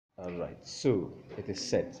All right, so it is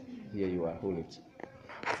set. Here you are, hold it.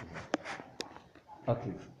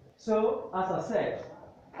 Okay, so as I said,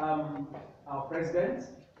 our president,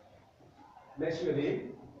 mention your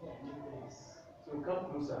name. So come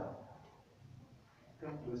closer.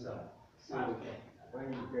 Come closer. So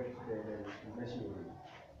when you get there, then you mention your name.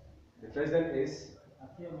 The president is,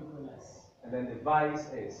 and then the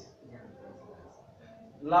vice is.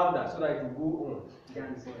 Louder so that it will go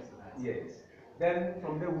on. Yes. Then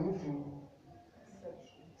from there we move to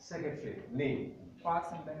secretary. Name. All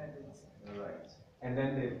right. And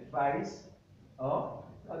then the vice.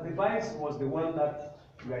 The vice was the one that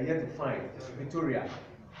we are yet to find. Victoria.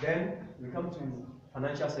 Then we come to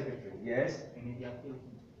financial secretary. Yes.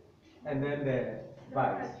 And then the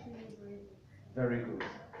vice. Very good.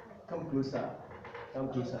 Come closer. Come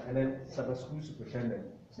closer. And then Sabbath school superintendent.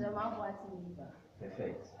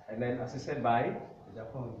 Perfect. And then assisted by?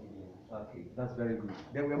 Okay, that's very good.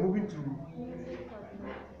 Then we're moving to?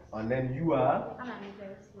 And then you are?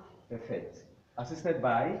 Perfect. Assisted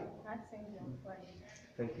by?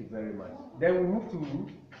 Thank you very much. Then we move to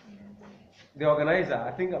the organizer.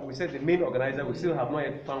 I think we said the main organizer, we still have not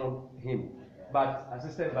yet found him. But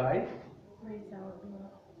assisted by?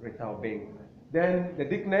 Rita Obeng. Then the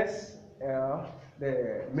deaconess,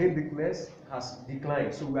 the main deaconess has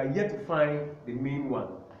declined. So we are yet to find the main one.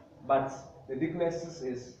 But the deaconess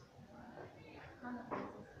is,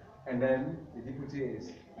 and then the deputy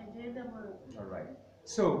is. All right.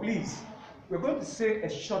 So please, we're going to say a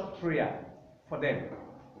short prayer for them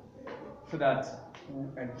so that we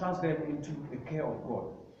entrust them into the care of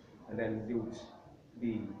God. And then they would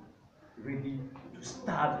be ready to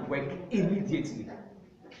start work immediately.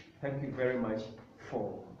 Thank you very much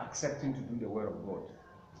for accepting to do the word of God.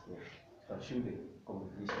 So I'll show the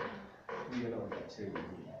congregation.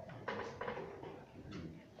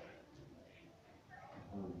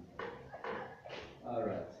 All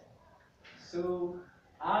right. So,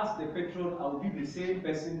 as the patron, I will be the same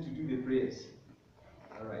person to do the prayers.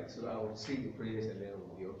 All right. So I will say the prayers and then it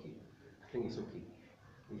will be okay. I think it's okay.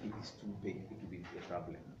 If it is too big, it will be a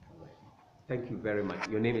problem. All right. Thank you very much.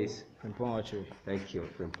 Your name is? Frimpong. Thank you,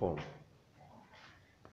 Frimpong.